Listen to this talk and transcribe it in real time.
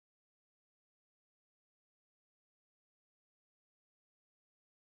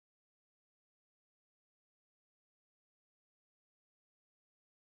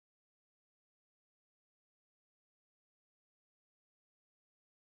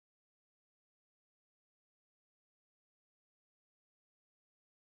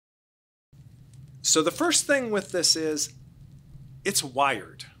So the first thing with this is it's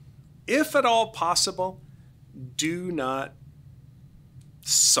wired. If at all possible, do not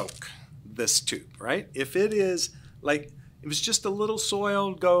soak this tube, right? If it is like, it was just a little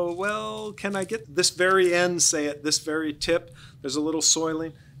soiled, go, well, can I get this very end, say at this very tip, there's a little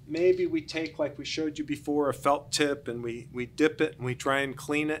soiling. Maybe we take, like we showed you before, a felt tip and we dip it and we try and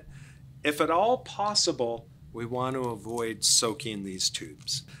clean it. If at all possible, we want to avoid soaking these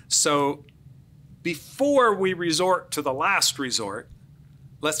tubes. So before we resort to the last resort,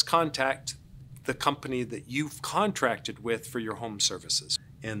 let's contact the company that you've contracted with for your home services.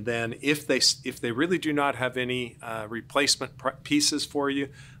 And then if they really do not have any replacement pieces for you,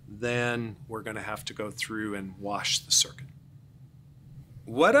 then we're going to have to go through and wash the circuit.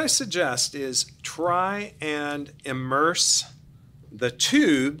 What I suggest is try and immerse the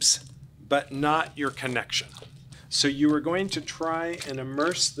tubes, but not your connection. So you are going to try and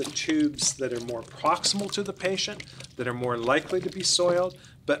immerse the tubes that are more proximal to the patient, that are more likely to be soiled,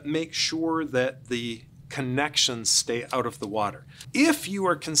 but make sure that the connections stay out of the water. If you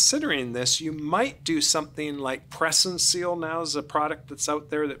are considering this, you might do something like Press and Seal. Now is a product that's out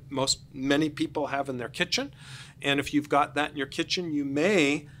there that many people have in their kitchen. And if you've got that in your kitchen, you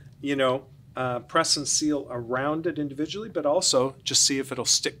may, press and seal around it individually, but also just see if it'll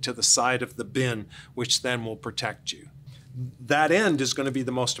stick to the side of the bin, which then will protect you. That end is going to be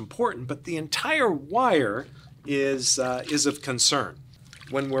the most important, but the entire wire is of concern.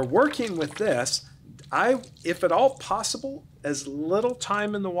 When we're working with this, if at all possible, as little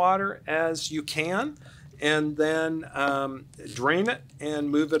time in the water as you can, and then drain it and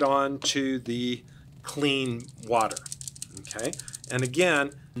move it on to the clean water, okay? And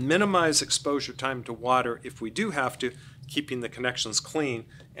again, minimize exposure time to water if we do have to, keeping the connections clean,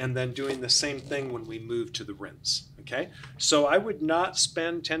 and then doing the same thing when we move to the rinse, okay? So I would not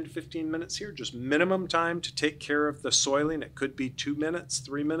spend 10 to 15 minutes here, just minimum time to take care of the soiling. It could be 2 minutes,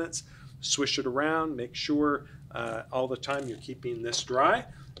 3 minutes. Swish it around, make sure all the time you're keeping this dry.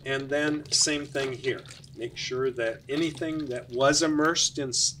 And then same thing here. Make sure that anything that was immersed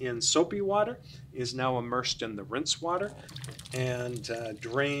in soapy water is now immersed in the rinse water. And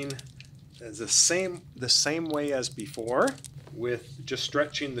drain the same way as before, with just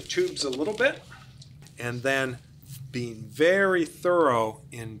stretching the tubes a little bit. And then being very thorough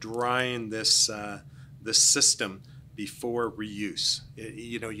in drying this system before reuse.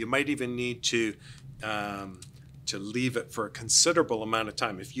 You might even need to leave it for a considerable amount of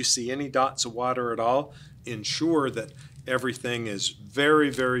time. If you see any dots of water at all, ensure that everything is very,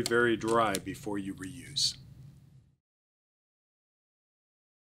 very, very dry before you reuse.